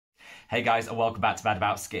Hey guys, and welcome back to Bad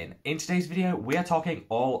About Skin. In today's video, we are talking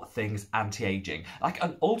all things anti-aging, like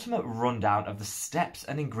an ultimate rundown of the steps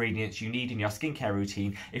and ingredients you need in your skincare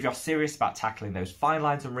routine if you're serious about tackling those fine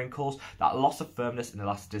lines and wrinkles, that loss of firmness and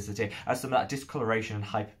elasticity, and some of that discoloration and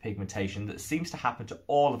hyperpigmentation that seems to happen to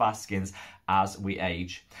all of our skins as we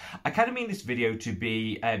age. I kind of mean this video to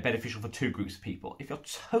be beneficial for two groups of people. If you're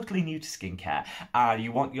totally new to skincare and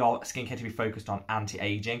you want your skincare to be focused on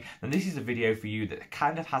anti-aging, then this is a video for you that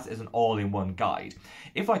kind of has it as an all-in-one guide.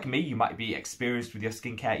 If, like me, you might be experienced with your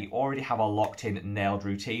skincare, you already have a locked-in, nailed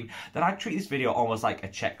routine, then I'd treat this video almost like a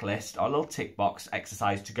checklist or a little tick box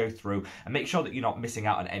exercise to go through and make sure that you're not missing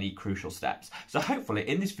out on any crucial steps. So hopefully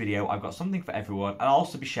in this video, I've got something for everyone, and I'll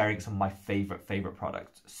also be sharing some of my favorite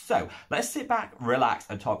products. So let's sit back, relax,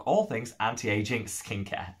 and talk all things anti-aging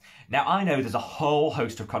skincare. Now, I know there's a whole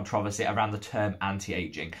host of controversy around the term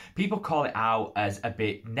anti-aging. People call it out as a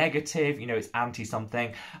bit negative, you know, it's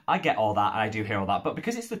anti-something. I get all that, and I do hear all that, but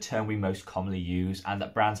because it's the term we most commonly use, and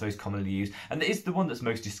that brands most commonly use, and it's the one that's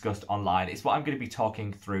most discussed online, it's what I'm going to be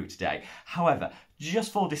talking through today. However,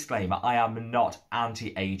 just full disclaimer, I am not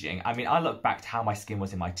anti-aging. I mean, I look back to how my skin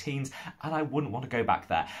was in my teens, and I wouldn't want to go back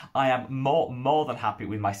there. I am more than happy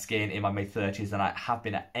with my skin in my mid-30s than I have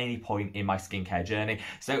been at any point in my skincare journey.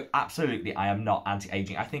 So absolutely, I am not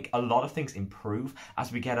anti-aging. I think a lot of things improve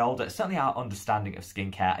as we get older. Certainly our understanding of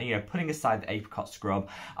skincare, and, you know, putting aside the apricot scrub,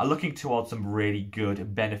 are looking towards some really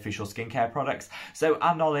good, beneficial skincare products. So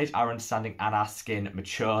our knowledge, our understanding, and our skin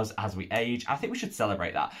matures as we age. I think we should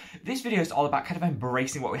celebrate that. This video is all about kind of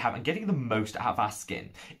embracing what we have and getting the most out of our skin.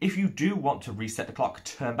 If you do want to reset the clock,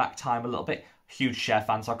 turn back time a little bit, huge Cher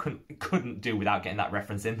fan, so I couldn't do without getting that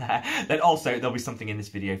reference in there, then also there'll be something in this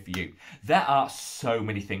video for you. There are so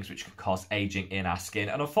many things which can cause aging in our skin,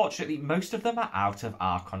 and unfortunately most of them are out of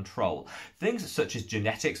our control. Things such as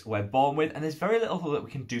genetics we're born with, and there's very little that we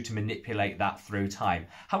can do to manipulate that through time.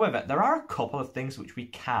 However, there are a couple of things which we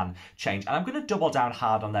can change, and I'm going to double down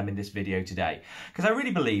hard on them in this video today, because I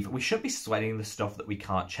really believe we shouldn't be sweating the stuff that we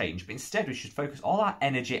can't change, but instead we should focus all our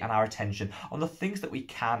energy and our attention on the things that we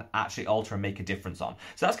can actually alter and make a difference on.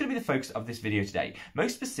 So that's going to be the focus of this video today,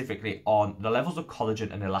 most specifically on the levels of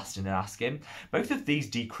collagen and elastin in our skin. Both of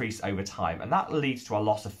these decrease over time, and that leads to a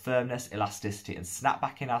loss of firmness, elasticity, and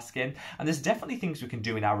snapback in our skin, and there's definitely things we can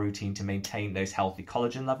do in our routine to maintain those healthy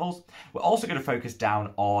collagen levels. We're also going to focus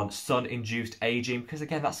down on sun-induced aging, because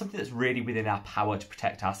again, that's something that's really within our power to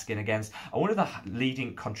protect our skin against, and one of the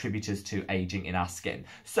leading contributors to aging in our skin.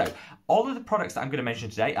 So all of the products that I'm going to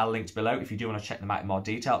mention today are linked below. If you do want to check them out in more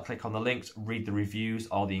detail, click on the links, read the reviews,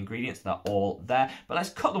 all the ingredients, they're all there. But let's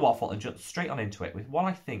cut the waffle and jump straight on into it with what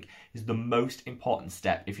I think is the most important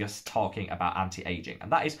step if you're talking about anti-aging,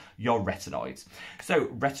 and that is your retinoids. So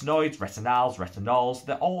retinoids, retinols, retinols,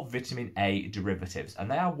 they're all vitamin A derivatives,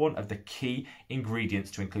 and they are one of the key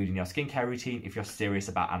ingredients to include in your skincare routine if you're serious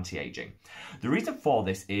about anti-aging. The reason for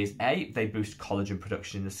this is A, they boost collagen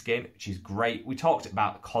production in the skin, which is great. We talked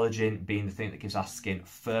about collagen being the thing that gives our skin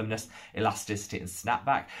firmness, elasticity, and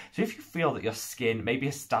snapback. So if you feel that your skin maybe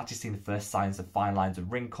has started seeing the first signs of fine lines and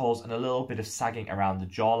wrinkles and a little bit of sagging around the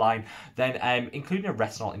jawline, then including a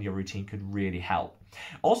retinol in your routine could really help.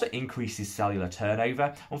 Also increases cellular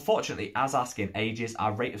turnover. Unfortunately, as our skin ages,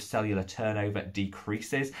 our rate of cellular turnover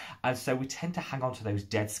decreases, and so we tend to hang on to those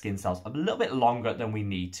dead skin cells a little bit longer than we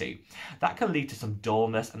need to. That can lead to some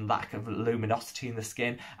dullness and lack of luminosity in the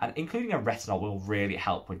skin, and including a retinol will really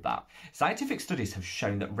help with that. Scientific studies have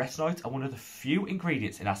shown that retinoids are one of the few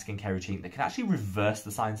ingredients in our skincare routine that can actually reverse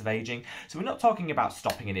the signs of aging. So we're not talking about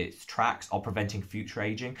stopping in its tracks or preventing future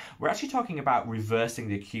aging. We're actually talking about reversing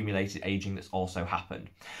the accumulated aging that's also happened.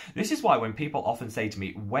 This is why when people often say to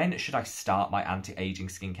me, when should I start my anti-aging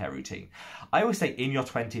skincare routine? I always say in your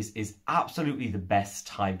 20s is absolutely the best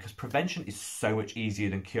time, because prevention is so much easier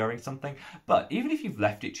than curing something. But even if you've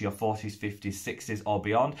left it to your 40s, 50s, 60s or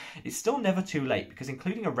beyond, it's still never too late, because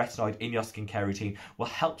including a retinoid in your skincare routine will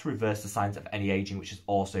help to reverse the signs of any aging which has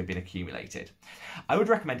also been accumulated. I would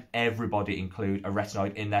recommend everybody include a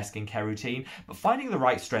retinoid in their skincare routine, but finding the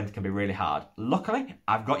right strength can be really hard. Luckily,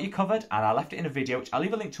 I've got you covered, and I left it in a video which I'll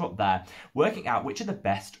leave a link to up there, working out which are the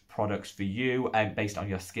best products for you based on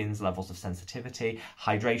your skin's levels of sensitivity,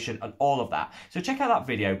 hydration, and all of that. So check out that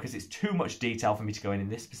video, because it's too much detail for me to go in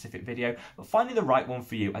this specific video, but finding the right one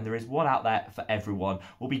for you, and there is one out there for everyone,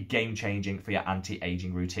 will be game changing for your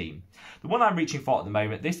anti-aging routine. The one I'm reaching for at the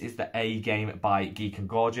moment, this is the A Game by Geek and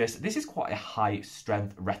Gorgeous. This is quite a high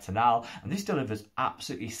strength retinol, and this delivers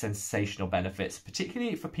absolutely sensational benefits,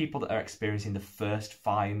 particularly for people that are experiencing the first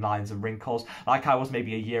fine lines and wrinkles like I was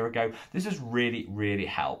maybe a year ago. This has really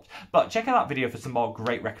helped. helped. But check out that video for some more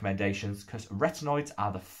great recommendations, because retinoids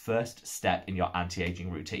are the first step in your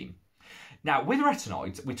anti-aging routine. Now, with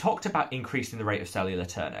retinoids, we talked about increasing the rate of cellular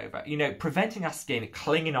turnover, preventing our skin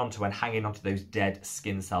clinging onto and hanging onto those dead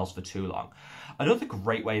skin cells for too long. Another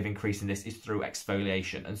great way of increasing this is through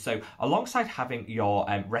exfoliation. And so alongside having your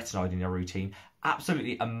retinoid in your routine,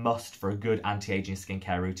 absolutely a must for a good anti-aging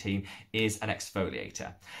skincare routine is an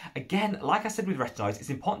exfoliator. Again, like I said with retinoids, it's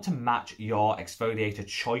important to match your exfoliator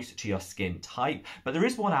choice to your skin type, but there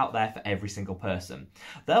is one out there for every single person.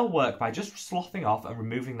 They'll work by just sloughing off and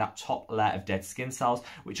removing that top layer of dead skin cells,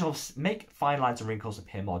 which will make fine lines and wrinkles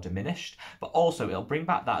appear more diminished, but also it'll bring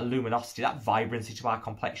back that luminosity, that vibrancy to our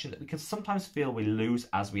complexion that we can sometimes feel we lose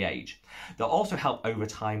as we age. They'll also help over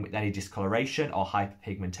time with any discoloration or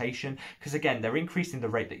hyperpigmentation, because again, they're increasing the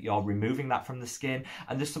rate that you're removing that from the skin,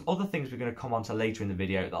 and there's some other things we're going to come on to later in the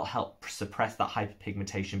video that'll help suppress that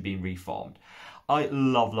hyperpigmentation being reformed. I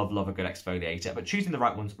love a good exfoliator, but choosing the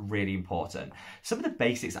right one's really important. Some of the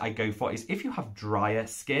basics I go for is if you have drier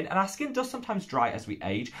skin, and our skin does sometimes dry as we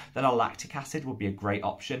age, then our lactic acid will be a great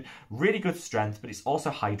option. Really good strength, but it's also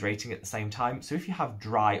hydrating at the same time. So if you have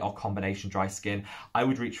dry or combination dry skin, I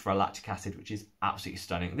would reach for a lactic acid, which is absolutely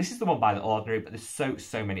stunning. This is the one by The Ordinary, but there's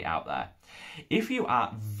so many out there. If you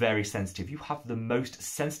are very sensitive, you have the most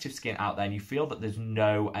sensitive skin out there, and you feel that there's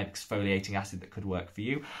no exfoliating acid that could work for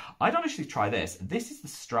you, I'd honestly try this. This is the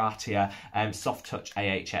Stratia Soft Touch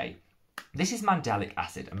AHA. This is mandelic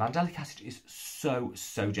acid, and mandelic acid is so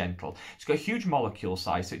gentle. It's got a huge molecule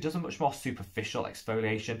size, so it does a much more superficial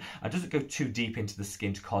exfoliation and doesn't go too deep into the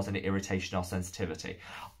skin to cause any irritation or sensitivity.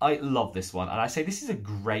 I love this one, and I say this is a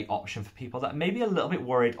great option for people that may be a little bit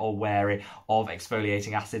worried or wary of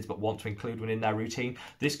exfoliating acids but want to include one in their routine.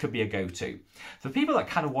 This could be a go-to. For people that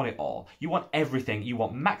kind of want it all, you want everything, you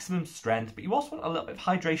want maximum strength, but you also want a little bit of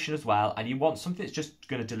hydration as well, and you want something that's just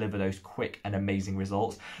going to deliver those quick and amazing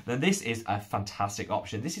results, then this is a fantastic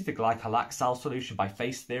option. This is the Glycolac Sal Solution by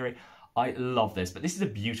Face Theory. I love this, but this is a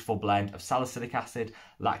beautiful blend of salicylic acid,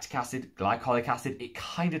 lactic acid, glycolic acid. It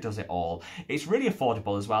kind of does it all. It's really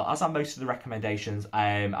affordable as well, as are most of the recommendations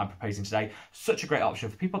I'm proposing today. Such a great option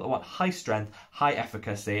for people that want high strength, high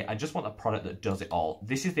efficacy, and just want a product that does it all.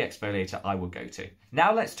 This is the exfoliator I will go to.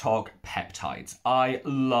 Now let's talk peptides. I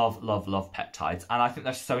love peptides, and I think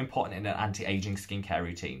they're so important in an anti-aging skincare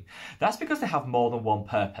routine. That's because they have more than one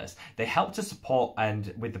purpose. They help to support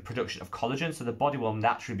and with the production of collagen, so the body will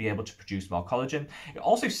naturally be able to produce more collagen. It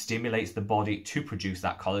also stimulates the body to produce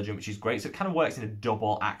that collagen, which is great. So it kind of works in a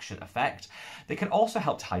double action effect. They can also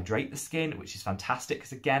help to hydrate the skin, which is fantastic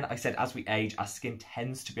because again, I said as we age, our skin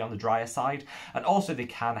tends to be on the drier side. And also they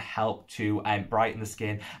can help to brighten the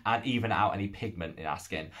skin and even out any pigment in our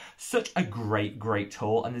skin. Such a great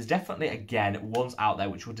tool. And there's definitely, again, ones out there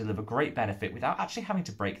which will deliver great benefit without actually having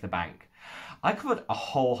to break the bank. I covered a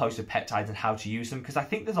whole host of peptides and how to use them because I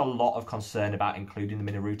think there's a lot of concern about including them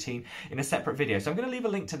in a routine in a separate video. So I'm going to leave a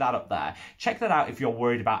link to that up there. Check that out if you're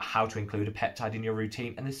worried about how to include a peptide in your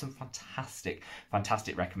routine, and there's some fantastic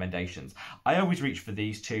recommendations. I always reach for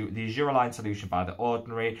these two, the Azure Solution by The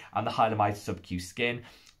Ordinary and the Hylamide Sub-Q Skin.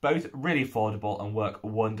 Both really affordable and work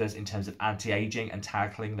wonders in terms of anti-aging and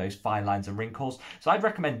tackling those fine lines and wrinkles. So I'd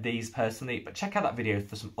recommend these personally, but check out that video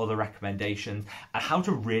for some other recommendations and how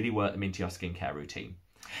to really work them into your skincare routine.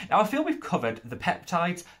 Now I feel we've covered the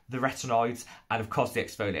peptides, the retinoids, and of course the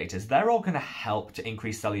exfoliators. They're all going to help to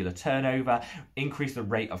increase cellular turnover, increase the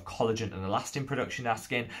rate of collagen and elastin production in our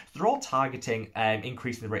skin. So they're all targeting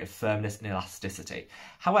increasing the rate of firmness and elasticity.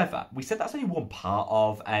 However, we said that's only one part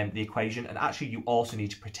of the equation, and actually you also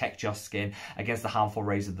need to protect your skin against the harmful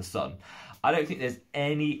rays of the sun. I don't think there's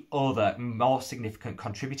any other more significant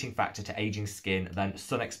contributing factor to aging skin than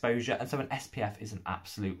sun exposure, and so an SPF is an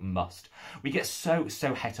absolute must. We get so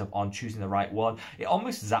het up on choosing the right one. It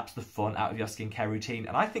almost zaps the fun out of your skincare routine,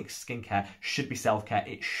 and I think skincare should be self-care.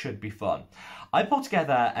 It should be fun. I pulled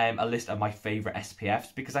together a list of my favourite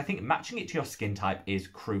SPFs because I think matching it to your skin type is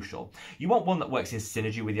crucial. You want one that works in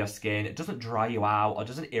synergy with your skin. It doesn't dry you out or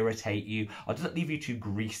doesn't irritate you or doesn't leave you too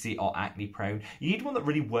greasy or acne prone. You need one that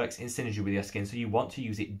really works in synergy with your skin, so you want to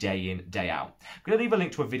use it day in, day out. I'm going to leave a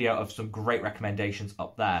link to a video of some great recommendations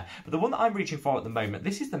up there. But the one that I'm reaching for at the moment,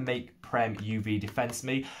 this is the Make Prem UV Defense Mist.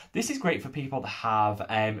 me. This is great for people that have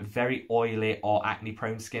very oily or acne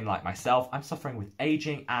prone skin like myself. I'm suffering with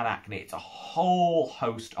aging and acne. It's a whole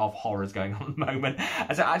host of horrors going on at the moment.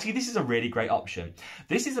 And so actually this is a really great option.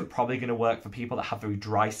 This isn't probably going to work for people that have very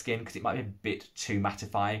dry skin because it might be a bit too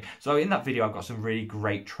mattifying. So in that video I've got some really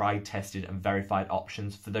great tried, tested and verified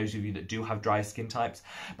options for those of you that do have dry skin types.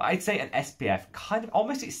 But I'd say an SPF kind of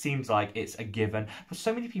almost, it seems like it's a given, but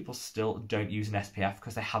so many people still don't use an SPF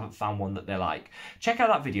because they haven't found one that they like. Check out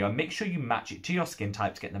that video and make sure you match it to your skin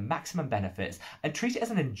type to get the maximum benefits and treat it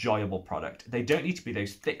as an enjoyable product. They don't need to be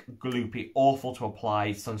those thick, gloopy, awful to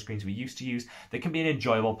apply sunscreens we used to use. They can be an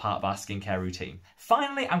enjoyable part of our skincare routine.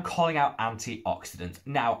 Finally, I'm calling out antioxidants.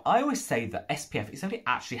 Now, I always say that SPF is only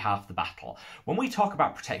actually half the battle. When we talk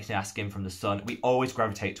about protecting our skin from the sun, we always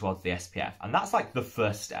gravitate towards the SPF, and that's like the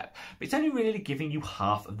first step. But it's only really giving you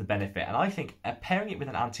half of the benefit, and I think pairing it with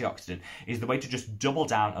an antioxidant is the way to just double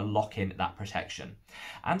down and lock in that protection.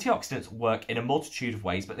 Antioxidants work in a multitude of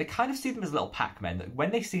ways, but they kind of see them as little Pac-Men, that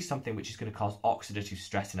when they see something which is going to cause oxidative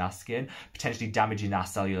stress in our skin, potentially damaging our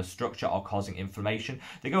cellular structure or causing inflammation,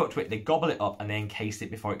 they go up to it, they gobble it up and they encase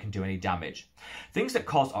it before it can do any damage. Things that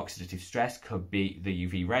cause oxidative stress could be the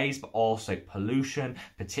UV rays, but also pollution,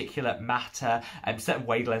 particulate matter, and certain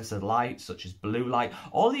wavelengths of light such as blue light.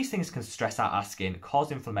 All these things can stress out our skin,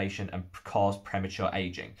 cause inflammation and cause premature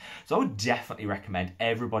aging. So I would definitely recommend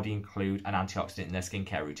everybody include an antioxidant in their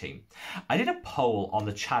skincare routine. I did a poll on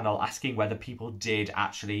the channel asking whether people did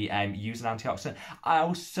actually use an antioxidant. I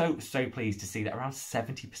was so pleased to see that around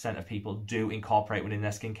 70% of people do incorporate one in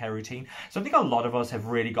their skincare routine. So I think a lot of us have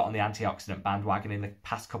really got on the antioxidant bandwagon in the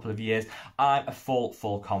past couple of years. I'm a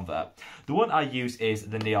full convert. The one I use is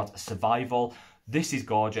the NIOD Survival. This is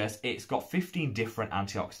gorgeous. It's got 15 different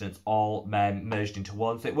antioxidants all merged into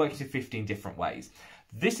one, so it works in 15 different ways.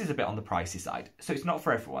 This is a bit on the pricey side, so it's not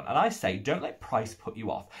for everyone. And I say, don't let price put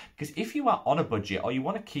you off, because if you are on a budget or you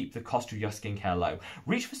want to keep the cost of your skincare low,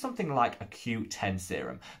 reach for something like a Q10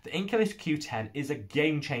 serum. The Incalist Q10 is a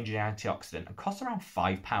game-changing antioxidant and costs around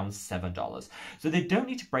 £5, $7. So they don't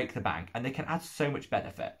need to break the bank and they can add so much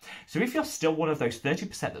benefit. So if you're still one of those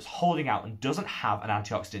 30% that's holding out and doesn't have an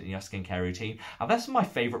antioxidant in your skincare routine, I've left some of my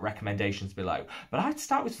favourite recommendations below. But I'd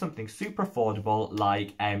start with something super affordable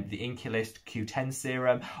like the Incalist Q10 serum,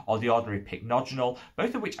 or the ordinary Pycnogenol,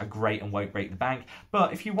 both of which are great and won't break the bank.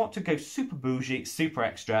 But if you want to go super bougie, super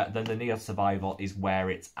extra, then the NIOD Survival is where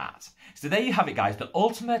it's at. So there you have it, guys, the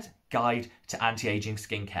ultimate guide to anti-aging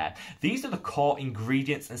skincare. These are the core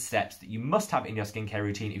ingredients and steps that you must have in your skincare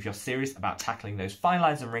routine if you're serious about tackling those fine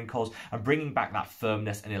lines and wrinkles and bringing back that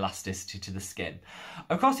firmness and elasticity to the skin.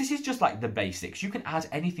 Of course, this is just like the basics. You can add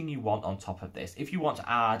anything you want on top of this. If you want to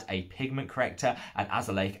add a pigment corrector, an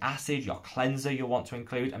azelaic acid, your cleanser you'll want to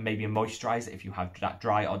include, and maybe a moisturizer if you have that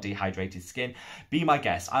dry or dehydrated skin, be my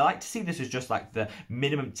guest. I like to see this as just like the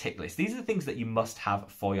minimum tick list. These are the things that you must have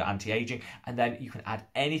for your anti-aging, and then you can add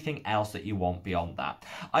anything else that you want beyond that.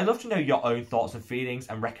 I'd love to know your own thoughts and feelings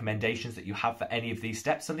and recommendations that you have for any of these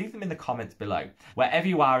steps, so leave them in the comments below. Wherever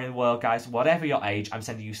you are in the world, guys, whatever your age, I'm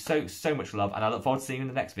sending you so much love, and I look forward to seeing you in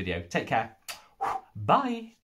the next video. Take care. Bye.